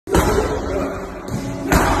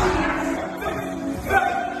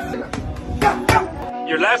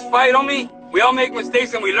Your last fight, homie, we all make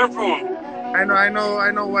mistakes and we learn from them. I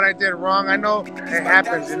know what I did wrong. I know it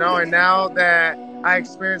happens, you know, and now that I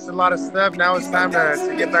experienced a lot of stuff, now it's time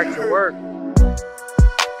to get back to work.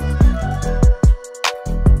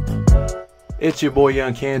 It's your boy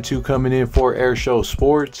Young Cantu coming in for Airshow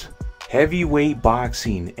Sports. Heavyweight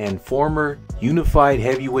boxing and former unified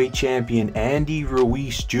heavyweight champion Andy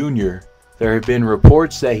Ruiz Jr. There have been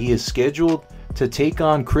reports that he is scheduled to take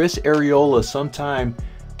on Chris Arreola sometime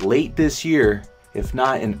late this year, if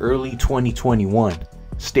not in early 2021.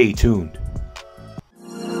 Stay tuned.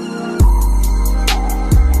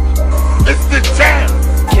 It's the champ!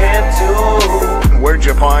 Cantu! Where'd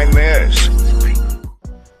you find this?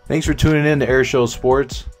 Thanks for tuning in to Airshow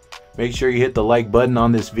Sports. Make sure you hit the like button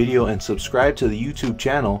on this video and subscribe to the YouTube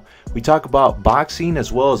channel. We talk about boxing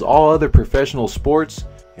as well as all other professional sports,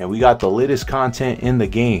 and we got the latest content in the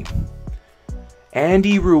game.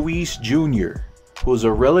 Andy Ruiz Jr., who was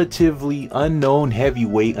a relatively unknown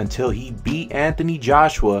heavyweight until he beat Anthony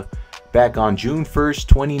Joshua back on June 1st,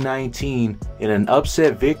 2019 in an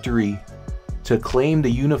upset victory to claim the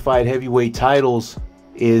unified heavyweight titles,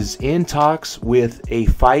 is in talks with a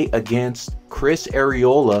fight against Chris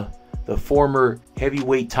Arreola, the former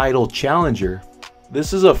heavyweight title challenger.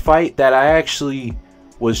 This is a fight that I actually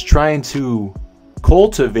was trying to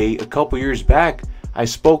cultivate a couple years back. I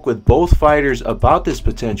spoke with both fighters about this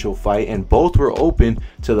potential fight, and both were open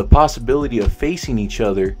to the possibility of facing each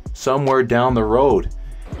other somewhere down the road.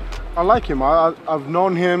 I like him. I've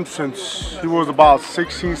known him since he was about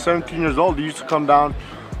 16, 17 years old. He used to come down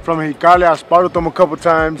from Mexicali. I sparred with him a couple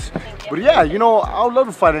times. But yeah, you know, I would love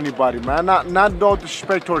to fight anybody, man. Not no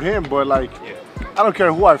disrespect toward him, but like, I don't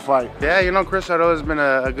care who I fight. Yeah, you know, Chris Arreola has been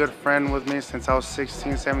a good friend with me since I was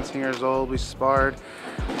 16, 17 years old. We sparred.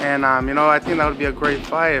 And, you know, I think that would be a great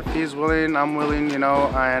fight. If he's willing, I'm willing, you know,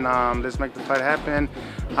 and let's make the fight happen.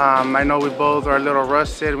 I know we both are a little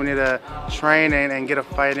rusted. We need to train and get a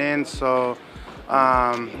fight in. So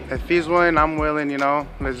if he's willing, I'm willing, you know,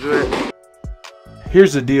 let's do it.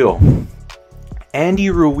 Here's the deal. Andy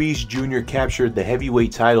Ruiz Jr. captured the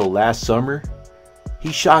heavyweight title last summer.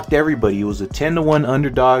 He shocked everybody. He was a 10-1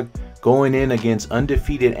 underdog going in against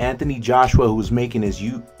undefeated Anthony Joshua, who was making his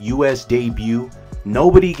U.S. debut.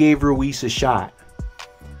 Nobody gave Ruiz a shot.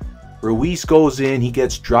 Ruiz goes in, he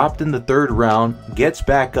gets dropped in the third round, gets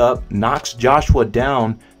back up, knocks Joshua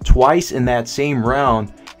down twice in that same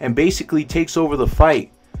round, and basically takes over the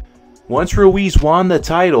fight. Once Ruiz won the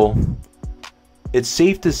title, it's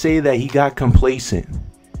safe to say that he got complacent.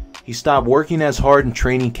 He stopped working as hard in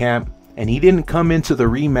training camp, and he didn't come into the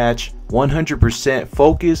rematch 100%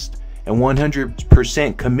 focused and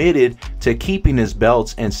 100% committed to keeping his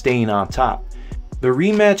belts and staying on top. The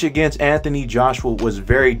rematch against Anthony Joshua was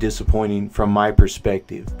very disappointing from my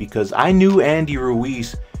perspective, because I knew Andy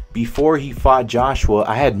Ruiz before he fought Joshua.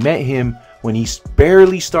 I had met him when he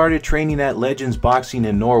barely started training at Legends Boxing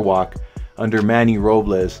in Norwalk under Manny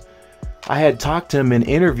Robles. I had talked to him and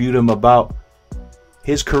interviewed him about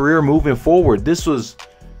his career moving forward. This was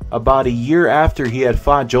about a year after he had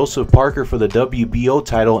fought Joseph Parker for the WBO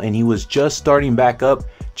title, and he was just starting back up,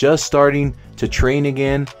 just starting to train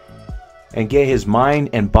again and get his mind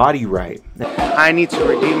and body right. I need to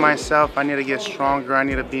redeem myself. I need to get stronger. I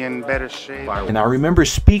need to be in better shape. And I remember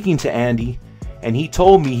speaking to Andy, and he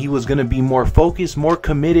told me he was going to be more focused, more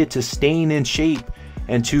committed to staying in shape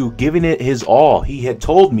and to giving it his all. He had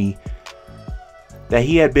told me that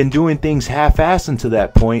he had been doing things half-assed until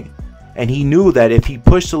that point, and he knew that if he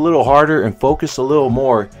pushed a little harder and focused a little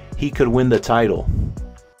more, he could win the title.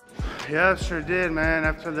 Yeah, sure did, man.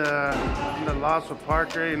 After the loss with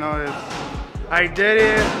Parker, you know, I did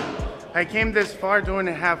it. I came this far doing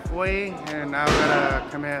it halfway, and now I gotta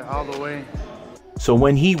commit all the way. So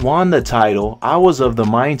when he won the title, I was of the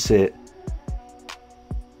mindset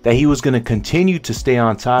that he was going to continue to stay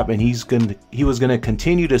on top, and he was going to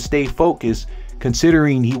continue to stay focused,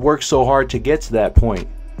 considering he worked so hard to get to that point.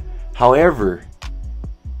 However,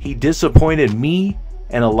 he disappointed me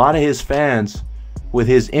and a lot of his fans with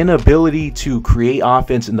his inability to create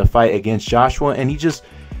offense in the fight against Joshua, and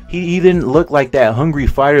he didn't look like that hungry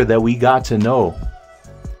fighter that we got to know.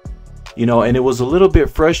 You know, and it was a little bit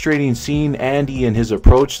frustrating seeing Andy and his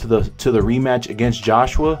approach to the rematch against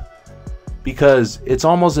Joshua, because it's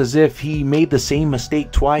almost as if he made the same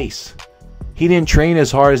mistake twice. He didn't train as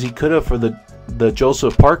hard as he could have for the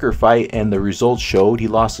Joseph Parker fight, and the results showed. He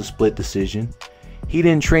lost a split decision. He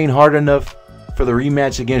didn't train hard enough for the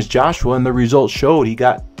rematch against Joshua, and the results showed. He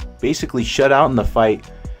got basically shut out in the fight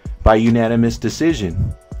by unanimous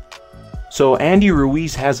decision. So Andy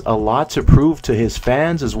Ruiz has a lot to prove to his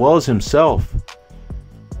fans as well as himself.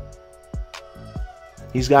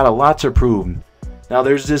 He's got a lot to prove. Now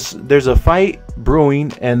there's a fight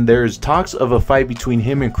brewing, and there's talks of a fight between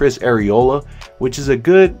him and Chris Arreola, which is a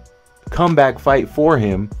good comeback fight for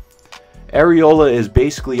him. Arreola is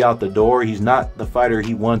basically out the door. He's not the fighter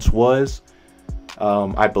he once was.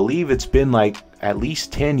 I believe it's been like at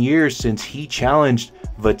least 10 years since he challenged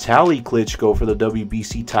Vitaly Klitschko for the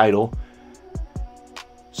WBC title.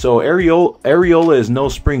 So Arreola is no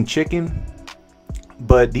spring chicken.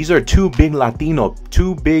 But these are two big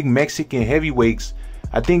Mexican heavyweights.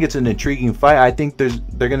 I think it's an intriguing fight. I think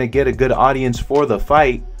they're going to get a good audience for the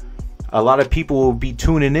fight. A lot of people will be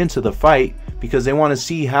tuning into the fight because they want to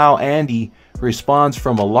see how Andy responds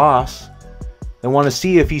from a loss. They want to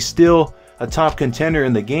see if he's still a top contender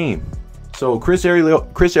in the game. So Chris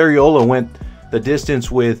Arreola went the distance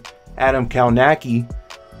with Adam Kaunacki,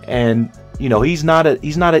 and you know, he's not an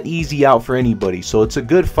easy out for anybody. So it's a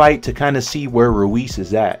good fight to kind of see where Ruiz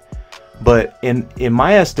is at. But in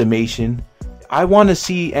my estimation, I want to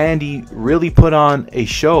see Andy really put on a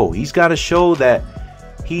show. He's got to show that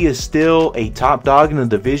he is still a top dog in the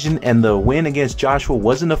division, and the win against Joshua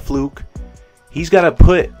wasn't a fluke. He's got to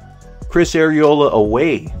put Chris Arreola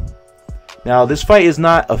away. Now, this fight is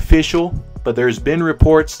not official, but there's been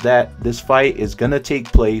reports that this fight is going to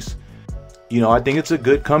take place. You know, I think it's a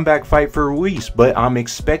good comeback fight for Ruiz, but I'm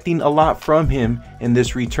expecting a lot from him in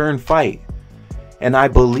this return fight. And I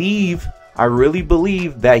really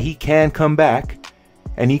believe that he can come back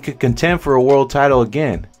and he could contend for a world title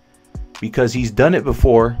again, because he's done it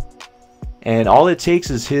before, and all it takes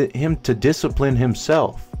is him to discipline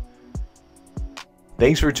himself.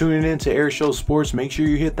 Thanks for tuning in to Airshow Sports. Make sure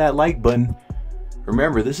you hit that like button.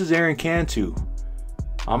 Remember, this is Young Cantu.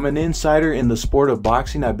 I'm an insider in the sport of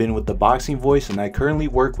boxing. I've been with the Boxing Voice, and I currently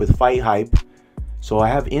work with Fight Hype. So I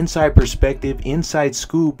have inside perspective, inside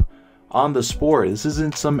scoop on the sport. This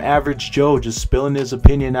isn't some average Joe just spilling his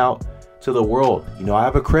opinion out to the world. You know, I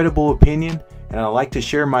have a credible opinion, and I like to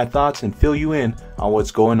share my thoughts and fill you in on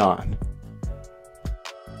what's going on.